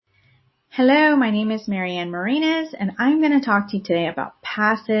Hello, my name is Marianne Marinas, and I'm going to talk to you today about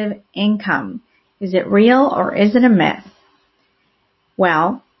passive income. Is it real or is it a myth?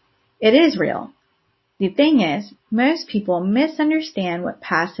 Well, it is real. The thing is, most people misunderstand what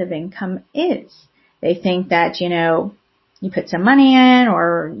passive income is. They think that, you put some money in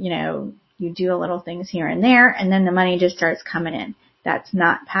or, you do a little things here and there, and then the money just starts coming in. That's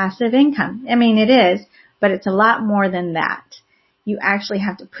not passive income. I mean, it is, but it's a lot more than that. You actually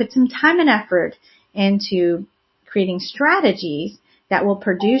have to put some time and effort into creating strategies that will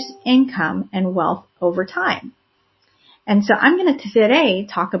produce income and wealth over time. And so I'm going to today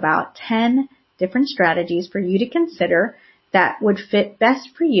talk about 10 different strategies for you to consider that would fit best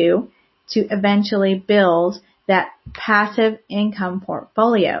for you to eventually build that passive income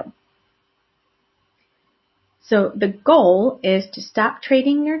portfolio. So the goal is to stop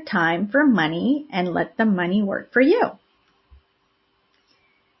trading your time for money and let the money work for you.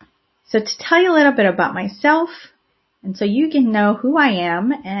 So to tell you a little bit about myself, and so you can know who I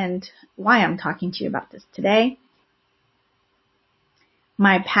am and why I'm talking to you about this today.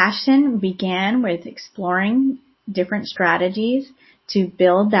 My passion began with exploring different strategies to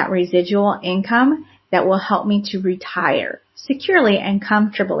build that residual income that will help me to retire securely and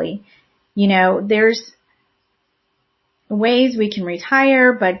comfortably. There's ways we can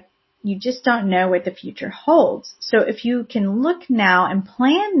retire, but you just don't know what the future holds. So if you can look now and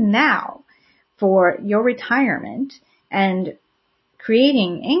plan now for your retirement and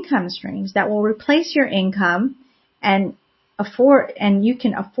creating income streams that will replace your income and you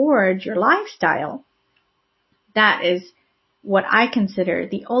can afford your lifestyle, that is what I consider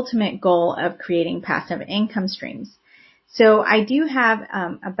the ultimate goal of creating passive income streams. So I do have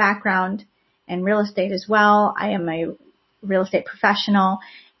a background in real estate as well. I am a real estate professional,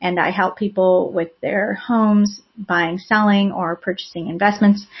 and I help people with their homes, buying, selling, or purchasing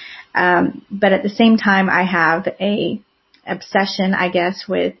investments. But at the same time, I have a obsession, I guess,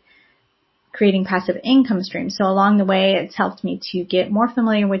 with creating passive income streams. So along the way, it's helped me to get more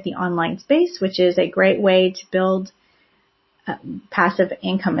familiar with the online space, which is a great way to build passive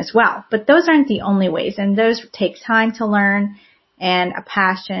income as well. But those aren't the only ways, and those take time to learn and a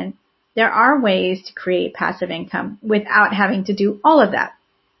passion. There are ways to create passive income without having to do all of that.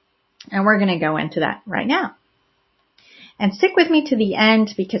 And we're going to go into that right now. And stick with me to the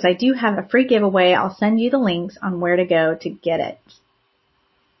end because I do have a free giveaway. I'll send you the links on where to go to get it.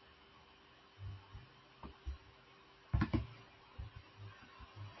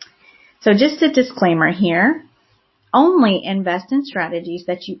 So just a disclaimer here. Only invest in strategies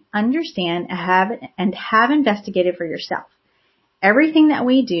that you understand and have investigated for yourself. Everything that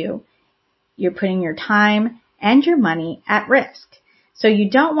we do, you're putting your time and your money at risk. So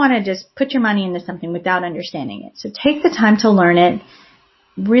you don't want to just put your money into something without understanding it. So take the time to learn it.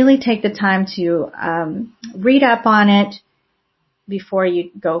 Really take the time to read up on it before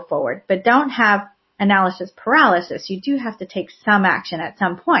you go forward. But don't have analysis paralysis. You do have to take some action at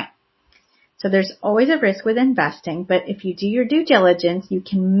some point. So there's always a risk with investing, but if you do your due diligence, you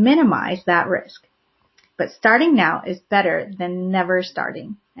can minimize that risk. But starting now is better than never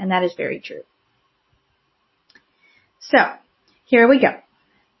starting, and that is very true. So here we go.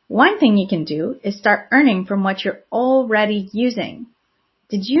 One thing you can do is start earning from what you're already using.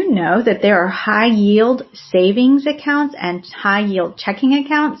 Did you know that there are high-yield savings accounts and high-yield checking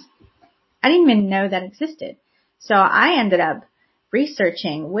accounts? I didn't even know that existed. So I ended up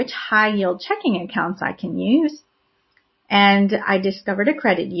researching which high-yield checking accounts I can use, and I discovered a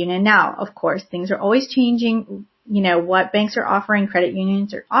credit union. Now, of course, things are always changing. What banks are offering, credit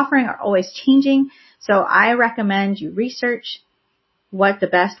unions are offering are always changing. So I recommend you research what the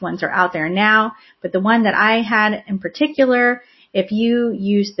best ones are out there now. But the one that I had in particular, if you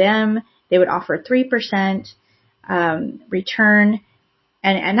use them, they would offer 3% return.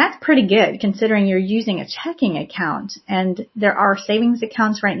 And that's pretty good considering you're using a checking account. And there are savings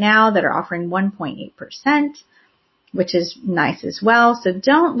accounts right now that are offering 1.8%, which is nice as well. So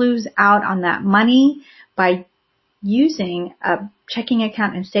don't lose out on that money by using a checking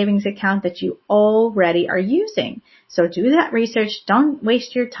account and savings account that you already are using. So do that research. Don't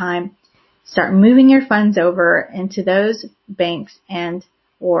waste your time. Start moving your funds over into those banks and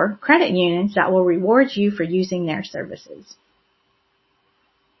or credit unions that will reward you for using their services.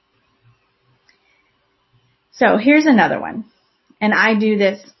 So here's another one, and I do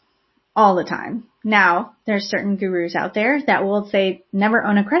this all the time. Now, there's certain gurus out there that will say never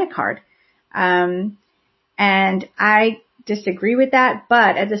own a credit card, and I disagree with that,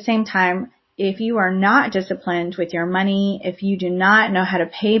 but at the same time, if you are not disciplined with your money, if you do not know how to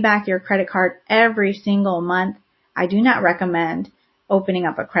pay back your credit card every single month, I do not recommend opening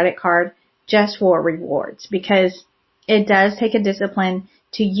up a credit card. just for rewards, because it does take a discipline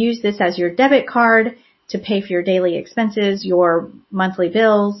to use this as your debit card to pay for your daily expenses, your monthly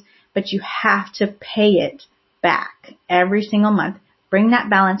bills, but you have to pay it back every single month. Bring that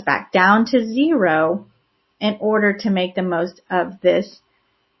balance back down to zero in order to make the most of this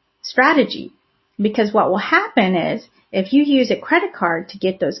strategy. Because what will happen is if you use a credit card to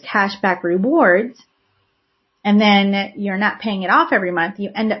get those cashback rewards and then you're not paying it off every month,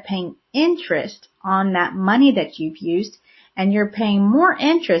 you end up paying interest on that money that you've used, and you're paying more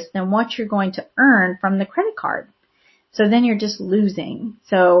interest than what you're going to earn from the credit card. So then you're just losing.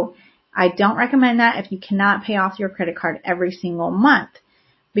 So I don't recommend that if you cannot pay off your credit card every single month,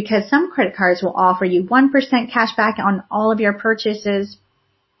 because some credit cards will offer you 1% cash back on all of your purchases,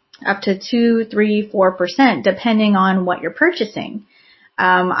 up to 2, 3, 4%, depending on what you're purchasing.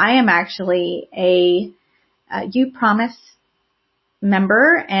 I am actually a You Promise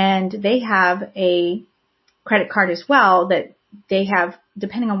member, and they have a credit card as well that they have,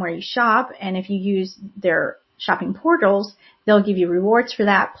 depending on where you shop, and if you use their shopping portals, they'll give you rewards for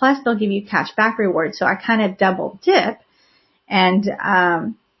that, plus they'll give you cash back rewards. So I kind of double dip, and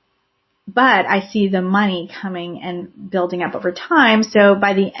but I see the money coming and building up over time. So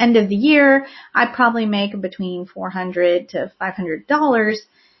by the end of the year, I probably make between $400 to $500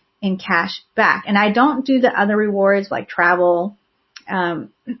 in cash back. And I don't do the other rewards like travel,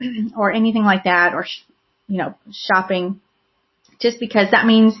 or anything like that, or, shopping, just because that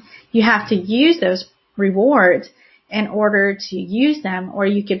means you have to use those rewards in order to use them, or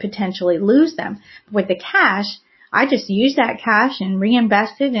you could potentially lose them. With the cash, I just use that cash and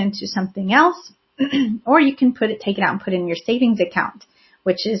reinvest it into something else, or you can take it out and put it in your savings account,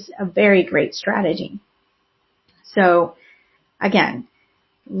 which is a very great strategy. So again,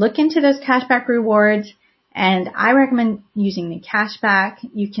 look into those cashback rewards, and I recommend using the cashback.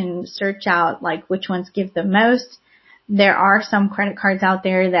 You can search out like which ones give the most. There are some credit cards out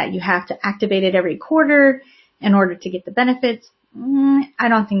there that you have to activate it every quarter in order to get the benefits. I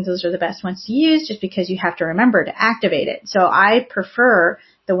don't think those are the best ones to use, just because you have to remember to activate it. So I prefer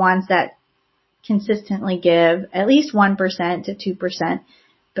the ones that consistently give at least 1% to 2%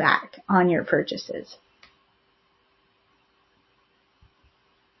 back on your purchases.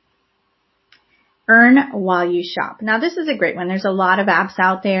 Earn while you shop. Now this is a great one. There's a lot of apps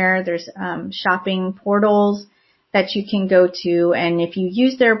out there. There's shopping portals that you can go to, and if you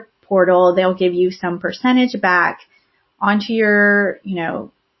use their portal, they'll give you some percentage back onto your,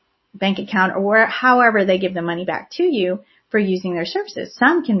 bank account, or however they give the money back to you for using their services.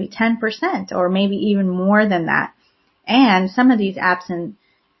 Some can be 10% or maybe even more than that. And some of these apps and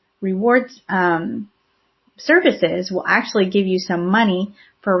rewards services will actually give you some money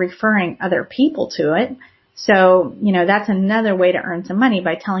for referring other people to it. So, that's another way to earn some money,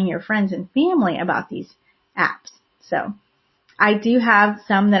 by telling your friends and family about these apps. So I do have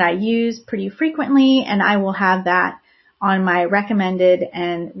some that I use pretty frequently, and I will have that on my recommended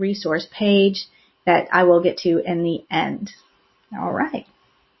and resource page that I will get to in the end. All right.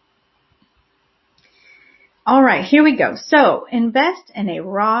 All right, here we go. So invest in a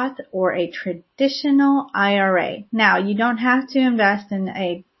Roth or a traditional IRA. Now, you don't have to invest in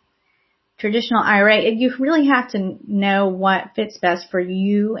a traditional IRA. You really have to know what fits best for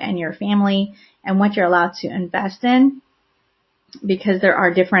you and your family and what you're allowed to invest in, because there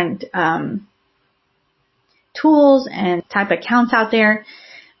are different tools and type accounts out there.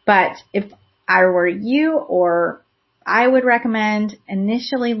 But if I were you, or I would recommend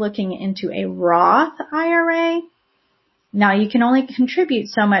initially looking into a Roth IRA. Now, you can only contribute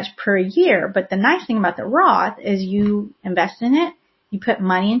so much per year, but the nice thing about the Roth is you invest in it, you put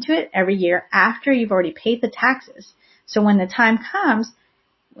money into it every year after you've already paid the taxes. So when the time comes,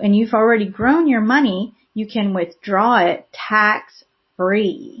 when you've already grown your money, you can withdraw it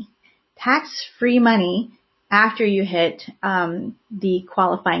tax-free. Tax-free money after you hit the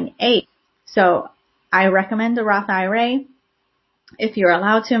qualifying age. So I recommend the Roth IRA. If you're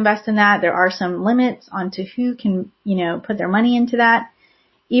allowed to invest in that, there are some limits onto who can, put their money into that.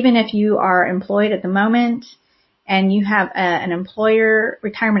 Even if you are employed at the moment and you have an employer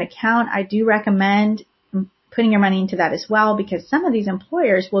retirement account, I do recommend putting your money into that as well, because some of these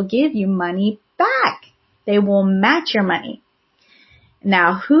employers will give you money back. They will match your money.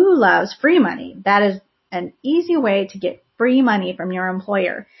 Now, who loves free money? That is an easy way to get free money from your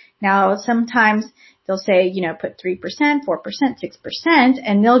employer. Now, sometimes they'll say, put 3%, 4%, 6%,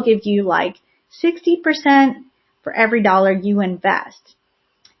 and they'll give you like 60% for every dollar you invest.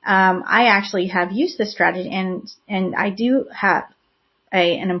 I actually have used this strategy, and I do have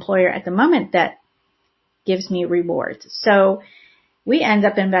an employer at the moment that gives me rewards. So we end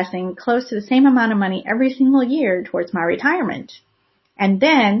up investing close to the same amount of money every single year towards my retirement. And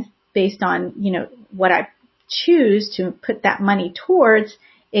then based on, what I choose to put that money towards,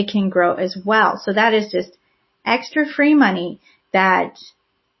 it can grow as well. So that is just extra free money that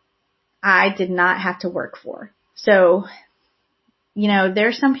I did not have to work for. So,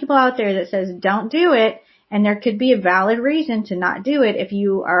 there's some people out there that says don't do it, and there could be a valid reason to not do it if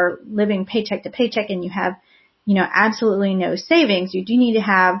you are living paycheck to paycheck and you have, absolutely no savings. You do need to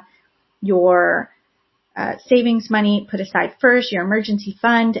have your savings money put aside first, your emergency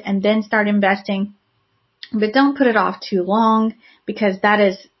fund, and then start investing. But don't put it off too long, because that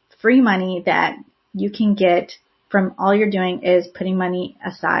is free money that you can get from all you're doing is putting money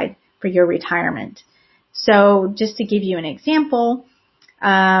aside for your retirement. So just to give you an example,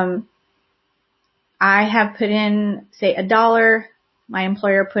 I have put in, say, $1. My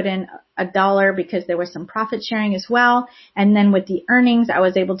employer put in $1 because there was some profit sharing as well. And then with the earnings, I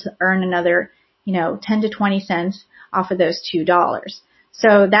was able to earn another, 10 to 20 cents off of those $2.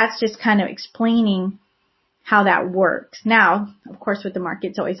 So that's just kind of explaining how that works. Now, of course, with the market,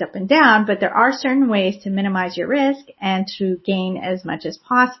 it's always up and down, but there are certain ways to minimize your risk and to gain as much as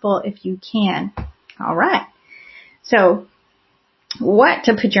possible if you can. All right. So what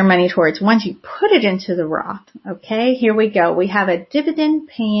to put your money towards once you put it into the Roth. Okay, here we go. We have a dividend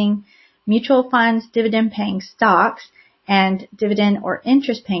paying mutual funds, dividend paying stocks, and dividend or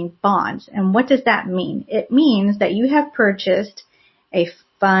interest paying bonds. And what does that mean? It means that you have purchased a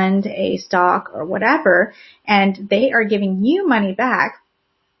fund, a stock, or whatever, and they are giving you money back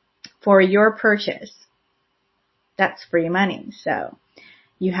for your purchase. That's free money. So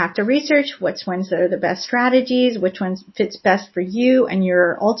you have to research which ones are the best strategies, which ones fits best for you and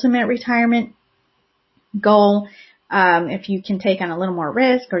your ultimate retirement goal. If you can take on a little more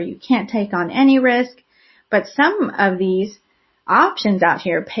risk or you can't take on any risk. But some of these options out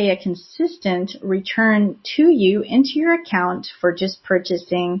here pay a consistent return to you into your account for just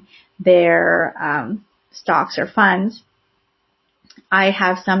purchasing their stocks or funds. I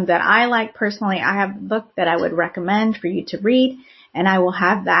have some that I like personally. I have a book that I would recommend for you to read, and I will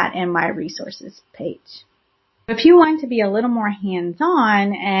have that in my resources page. If you want to be a little more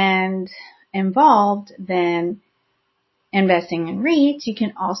hands-on and involved than investing in REITs, you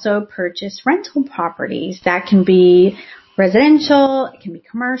can also purchase rental properties. That can be residential, it can be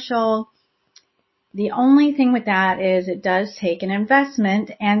commercial. The only thing with that is it does take an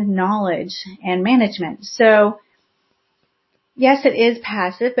investment and knowledge and management. So yes, it is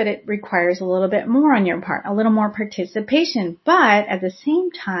passive, but it requires a little bit more on your part, a little more participation. But at the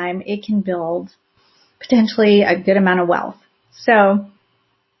same time, it can build potentially a good amount of wealth. So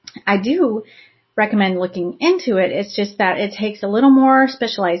I do recommend looking into it. It's just that it takes a little more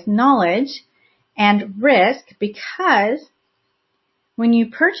specialized knowledge and risk, because when you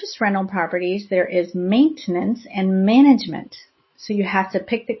purchase rental properties, there is maintenance and management. So you have to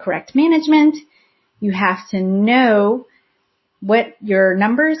pick the correct management. You have to know what your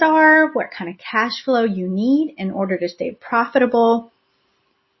numbers are, what kind of cash flow you need in order to stay profitable.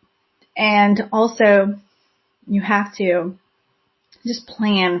 And also you have to just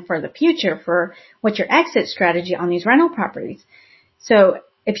plan for the future for what's your exit strategy on these rental properties. So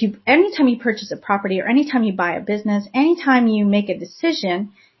anytime you purchase a property or anytime you buy a business, anytime you make a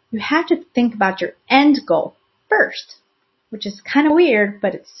decision, you have to think about your end goal first, which is kind of weird,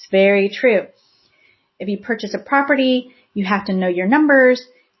 but it's very true. If you purchase a property, you have to know your numbers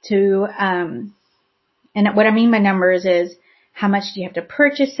and what I mean by numbers is how much do you have to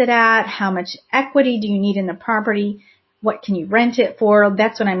purchase it at? How much equity do you need in the property? What can you rent it for?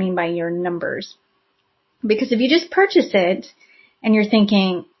 That's what I mean by your numbers. Because if you just purchase it and you're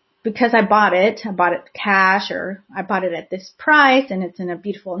thinking, because I bought it cash, or I bought it at this price and it's in a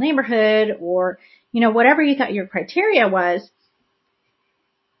beautiful neighborhood, or, whatever you thought your criteria was,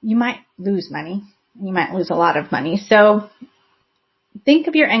 you might lose money. You might lose a lot of money. So think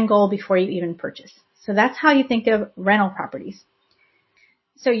of your end goal before you even purchase. So that's how you think of rental properties.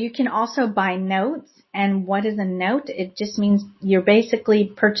 So you can also buy notes. And what is a note? It just means you're basically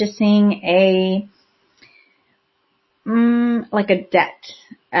purchasing like a debt,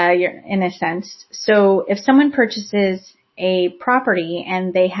 you're in a sense. So if someone purchases a property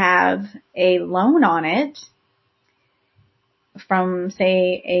and they have a loan on it from,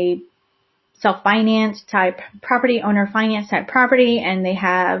 say, a self-finance type property, owner finance type property, and they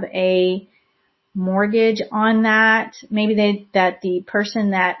have a mortgage on that, maybe that the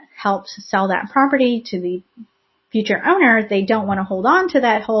person that helps sell that property to the future owner, they don't want to hold on to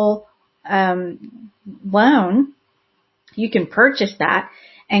that whole loan. You can purchase that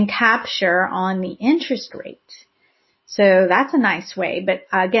and capture on the interest rate. So that's a nice way. But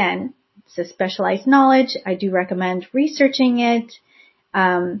again, it's a specialized knowledge. I do recommend researching it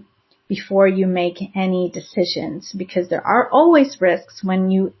before you make any decisions, because there are always risks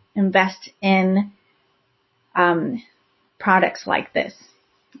when you invest in products like this.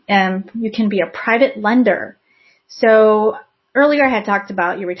 And you can be a private lender. So earlier I had talked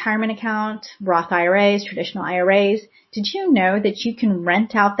about your retirement account, Roth IRAs, traditional IRAs. Did you know that you can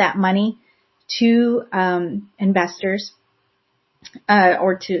rent out that money to investors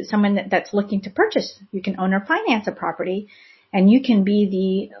or to someone that's looking to purchase? You can own or finance a property, and you can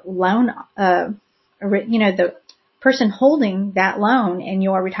be the loan, the person holding that loan in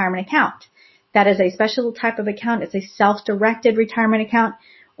your retirement account. That is a special type of account. It's a self-directed retirement account.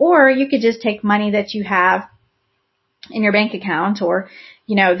 Or you could just take money that you have in your bank account, or,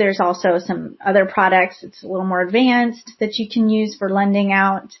 there's also some other products. It's a little more advanced that you can use for lending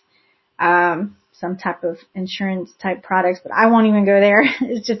out, some type of insurance type products, but I won't even go there.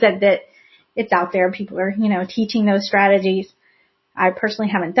 It's just that it's out there. People are, teaching those strategies. I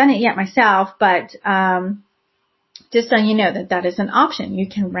personally haven't done it yet myself, but, just so you know that is an option. You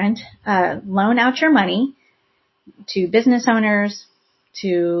can loan out your money to business owners,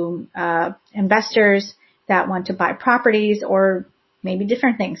 to investors that want to buy properties or maybe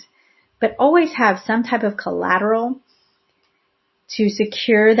different things. But always have some type of collateral to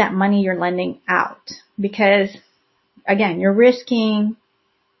secure that money you're lending out. Because, again, you're risking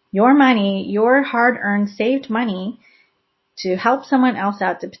your money, your hard-earned, saved money, to help someone else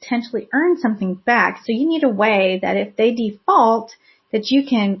out to potentially earn something back. So you need a way that if they default, that you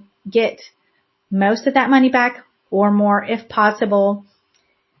can get most of that money back or more if possible,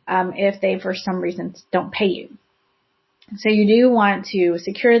 if they for some reason don't pay you. So you do want to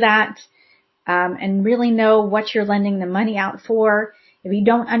secure that and really know what you're lending the money out for. If you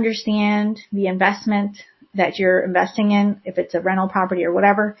don't understand the investment that you're investing in, if it's a rental property or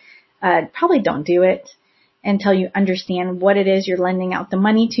whatever, probably don't do it until you understand what it is you're lending out the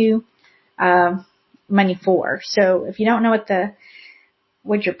money to, money for. So if you don't know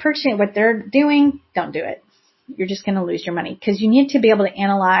what you're purchasing, what they're doing, don't do it. You're just going to lose your money, because you need to be able to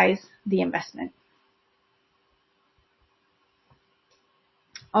analyze the investment.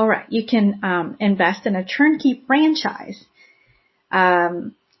 All right. You can invest in a turnkey franchise.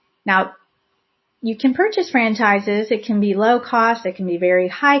 Now, you can purchase franchises. It can be low cost. It can be very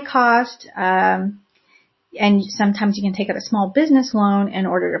high cost. And sometimes you can take out a small business loan in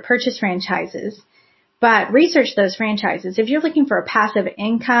order to purchase franchises. But research those franchises. If you're looking for a passive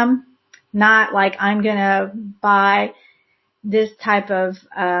income, not like I'm going to buy this type of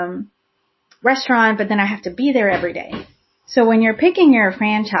restaurant, but then I have to be there every day. So when you're picking your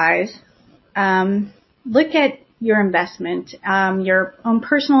franchise, look at your investment, your own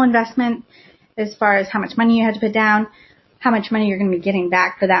personal investment, as far as how much money you had to put down, how much money you're going to be getting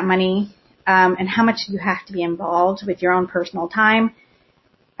back for that money, and how much you have to be involved with your own personal time.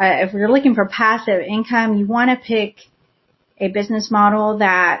 If you're looking for passive income, you want to pick a business model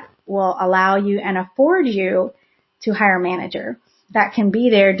that will allow you and afford you to hire a manager that can be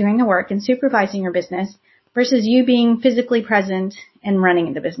there doing the work and supervising your business versus you being physically present and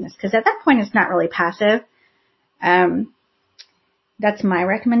running the business. Because at that point, it's not really passive. That's my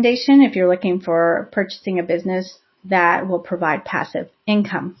recommendation if you're looking for purchasing a business that will provide passive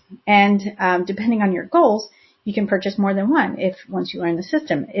income. And depending on your goals, you can purchase more than one once you learn the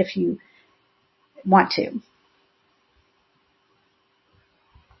system, if you want to.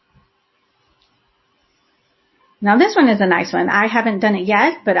 Now this one is a nice one. I haven't done it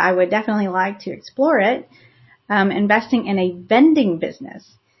yet, but I would definitely like to explore it. Investing in a vending business.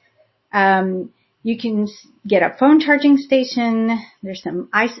 You can get a phone charging station. There's some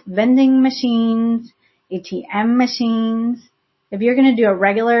ice vending machines, ATM machines. If you're going to do a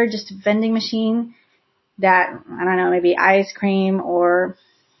regular just vending machine that, I don't know, maybe ice cream or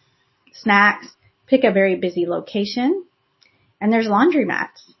snacks, pick a very busy location. And there's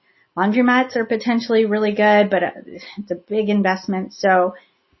laundromats. Laundromats are potentially really good, but it's a big investment. So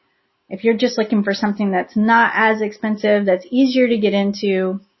if you're just looking for something that's not as expensive, that's easier to get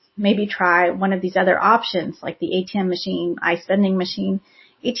into, maybe try one of these other options like the ATM machine, ice vending machine.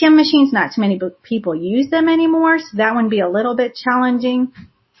 ATM machines, not too many people use them anymore, so that would be a little bit challenging.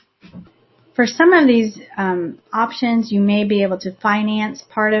 For some of these options, you may be able to finance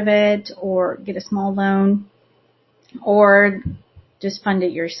part of it or get a small loan or just fund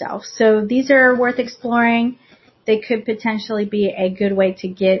it yourself. So these are worth exploring. They could potentially be a good way to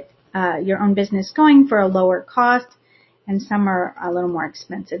get your own business going for a lower cost, and some are a little more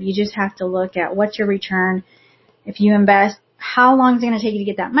expensive. You just have to look at what's your return. If you invest, how long is it going to take you to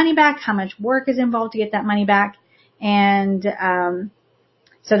get that money back? How much work is involved to get that money back? And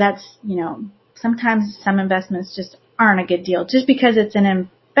so that's, sometimes some investments just aren't a good deal. Just because it's an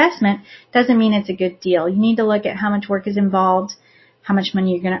investment doesn't mean it's a good deal. You need to look at how much work is involved, how much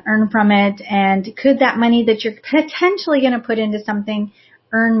money you're going to earn from it, and could that money that you're potentially going to put into something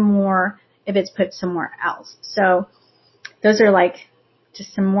earn more if it's put somewhere else. So those are like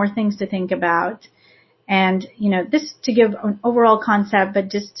just some more things to think about. And, this to give an overall concept, but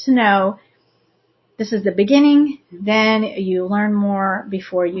just to know this is the beginning, then you learn more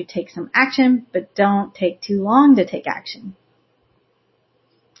before you take some action, but don't take too long to take action.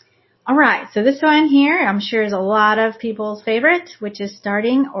 All right, so this one here, I'm sure is a lot of people's favorite, which is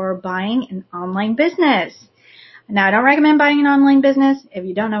starting or buying an online business. Now, I don't recommend buying an online business if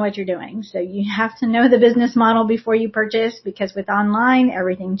you don't know what you're doing. So you have to know the business model before you purchase, because with online,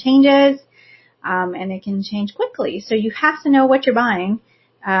 everything changes, and it can change quickly. So you have to know what you're buying,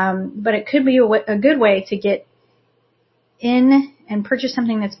 but it could be a good way to get in and purchase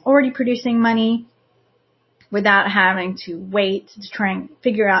something that's already producing money without having to wait to try and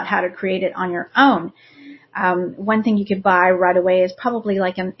figure out how to create it on your own. One thing you could buy right away is probably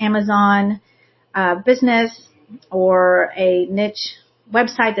like an Amazon business or a niche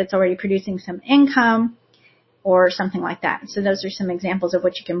website that's already producing some income or something like that. So those are some examples of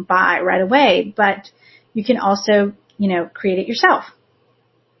what you can buy right away, but you can also, create it yourself.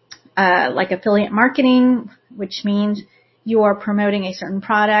 Like affiliate marketing, which means you are promoting a certain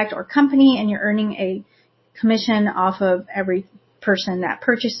product or company and you're earning a commission off of every person that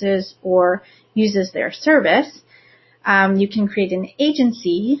purchases or uses their service. You can create an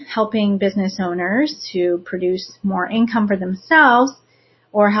agency helping business owners to produce more income for themselves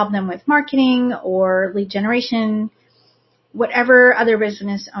or help them with marketing or lead generation. Whatever other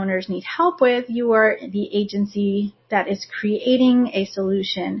business owners need help with, you are the agency that is creating a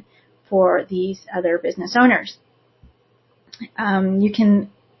solution for these other business owners. You can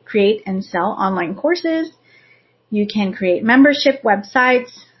create and sell online courses. You can create membership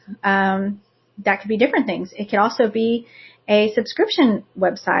websites. That could be different things. It could also be a subscription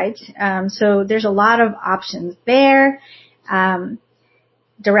website. So there's a lot of options there.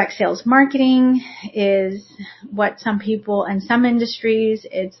 Direct sales marketing is what some people in some industries,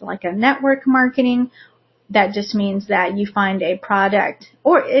 it's like a network marketing. That just means that you find a product,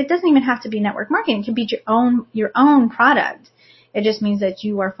 or it doesn't even have to be network marketing. It can be your own product. It just means that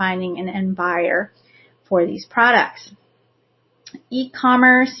you are finding an end buyer for these products.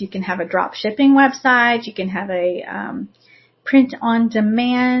 E-commerce, you can have a drop shipping website, you can have a print on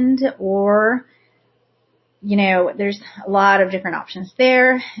demand, or there's a lot of different options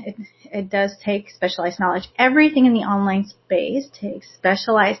there. It does take specialized knowledge. Everything in the online space takes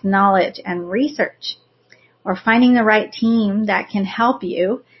specialized knowledge and research, or finding the right team that can help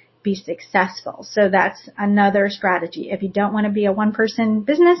you be successful. So that's another strategy. If you don't want to be a one-person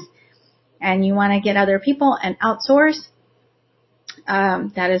business and you want to get other people and outsource,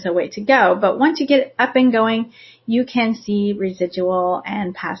 that is a way to go. But once you get up and going, you can see residual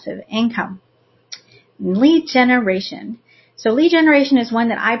and passive income. Lead generation. So lead generation is one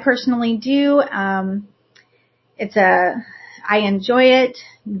that I personally do. I enjoy it.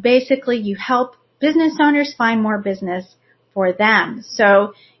 Basically, you help business owners find more business for them.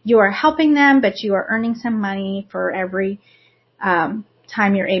 So you are helping them, but you are earning some money for every time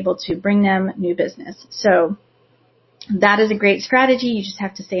you're able to bring them new business. So that is a great strategy. You just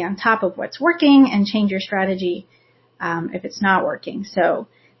have to stay on top of what's working and change your strategy if it's not working. So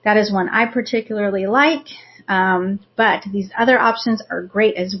that is one I particularly like. But these other options are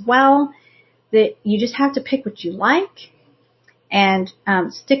great as well. That you just have to pick what you like and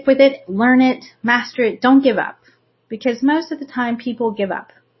stick with it, learn it, master it. Don't give up, because most of the time people give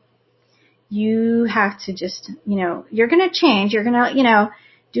up. You have to just, you're going to change. You're going to,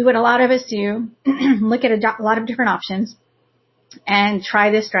 do what a lot of us do, look at a lot of different options and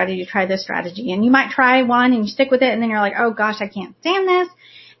try this strategy. And you might try one and you stick with it, and then you're like, oh gosh, I can't stand this.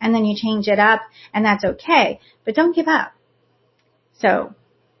 And then you change it up, and that's okay. But don't give up. So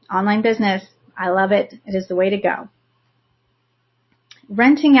online business, I love it. It is the way to go.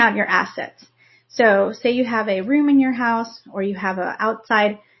 Renting out your assets. So say you have a room in your house, or you have a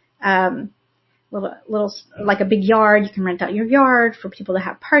outside, little like a big yard. You can rent out your yard for people to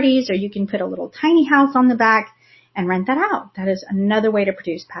have parties, or you can put a little tiny house on the back and rent that out. That is another way to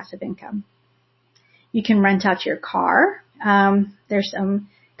produce passive income. You can rent out your car. There's some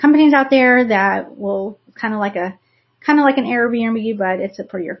companies out there that will kind of like an Airbnb, but it's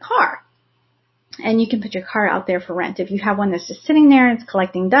for your car. And you can put your car out there for rent. If you have one that's just sitting there and it's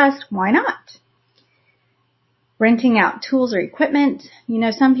collecting dust, why not? Renting out tools or equipment.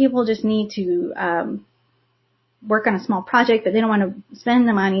 Some people just need to work on a small project, but they don't want to spend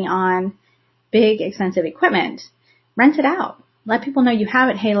the money on big, expensive equipment, rent it out. Let people know you have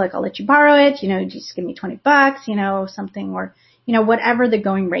it. Hey, look, I'll let you borrow it. Just give me $20, something, or, whatever the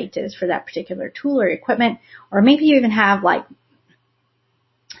going rate is for that particular tool or equipment. Or maybe you even have like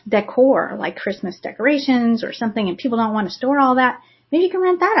decor, like Christmas decorations or something, and people don't want to store all that. Maybe you can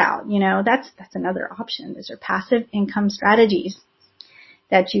rent that out. That's another option. Those are passive income strategies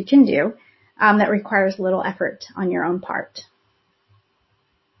that you can do that requires little effort on your own part.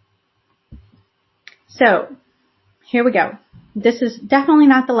 So here we go. This is definitely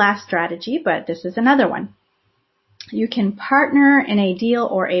not the last strategy, but this is another one. You can partner in a deal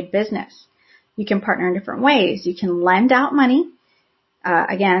or a business. You can partner in different ways. You can lend out money.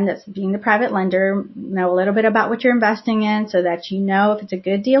 Again, that's being the private lender. Know a little bit about what you're investing in so that you know if it's a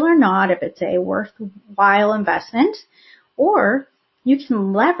good deal or not, if it's a worthwhile investment. Or you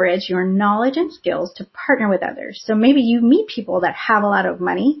can leverage your knowledge and skills to partner with others. So maybe you meet people that have a lot of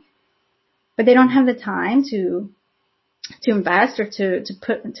money, but they don't have the time to invest or to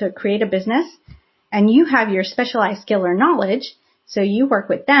create a business, and you have your specialized skill or knowledge, so you work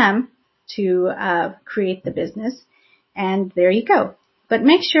with them to create the business, and there you go. But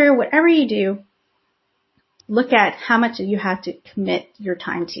make sure whatever you do, look at how much you have to commit your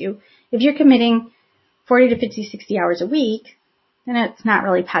time to. If you're committing 40 to 50, 60 hours a week, then it's not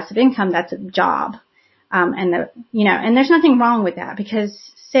really passive income, that's a job. And there's nothing wrong with that, because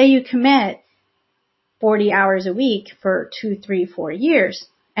say you commit 40 hours a week for 2, 3, 4 years,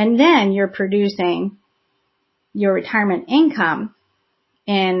 and then you're producing your retirement income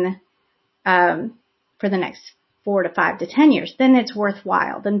for the next 4 to 5 to 10 years, then it's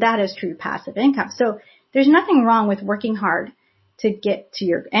worthwhile. Then that is true passive income. So there's nothing wrong with working hard to get to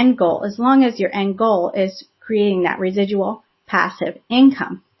your end goal, as long as your end goal is creating that residual passive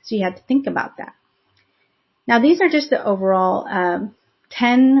income. So you have to think about that. Now, these are just the overall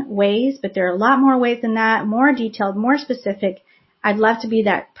 10 ways, but there are a lot more ways than that, more detailed, more specific. I'd love to be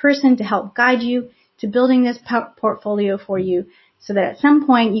that person to help guide you to building this portfolio for you so that at some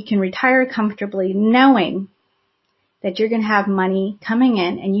point you can retire comfortably knowing that you're going to have money coming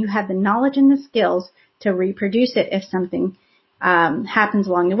in and you have the knowledge and the skills to reproduce it. If something happens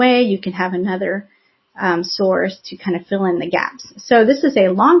along the way, you can have another source to kind of fill in the gaps. So this is a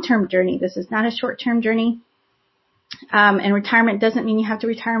long-term journey. This is not a short-term journey. And retirement doesn't mean you have to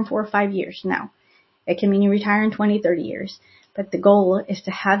retire in 4 or 5 years. No. It can mean you retire in 20, 30 years. But the goal is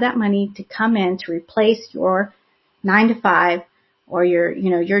to have that money to come in to replace your 9 to 5 or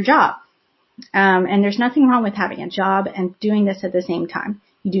your job. And there's nothing wrong with having a job and doing this at the same time.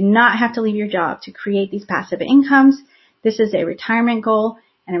 You do not have to leave your job to create these passive incomes. This is a retirement goal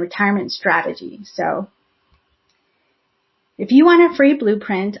and a retirement strategy. So if you want a free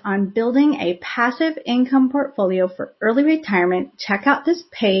blueprint on building a passive income portfolio for early retirement, check out this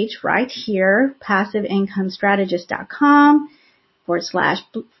page right here,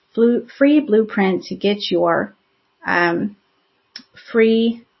 passiveincomestrategist.com/free blueprint to get your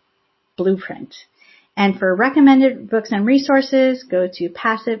free blueprint. And for recommended books and resources, go to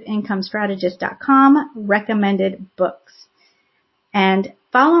passiveincomestrategist.com, recommended books. And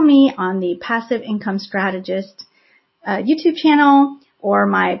follow me on the Passive Income Strategist YouTube channel or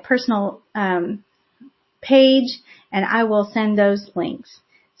my personal page, and I will send those links.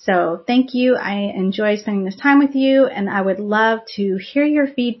 So thank you. I enjoy spending this time with you, and I would love to hear your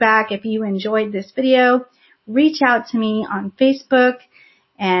feedback. If you enjoyed this video, reach out to me on Facebook,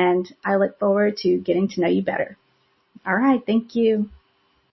 and I look forward to getting to know you better. All right. Thank you.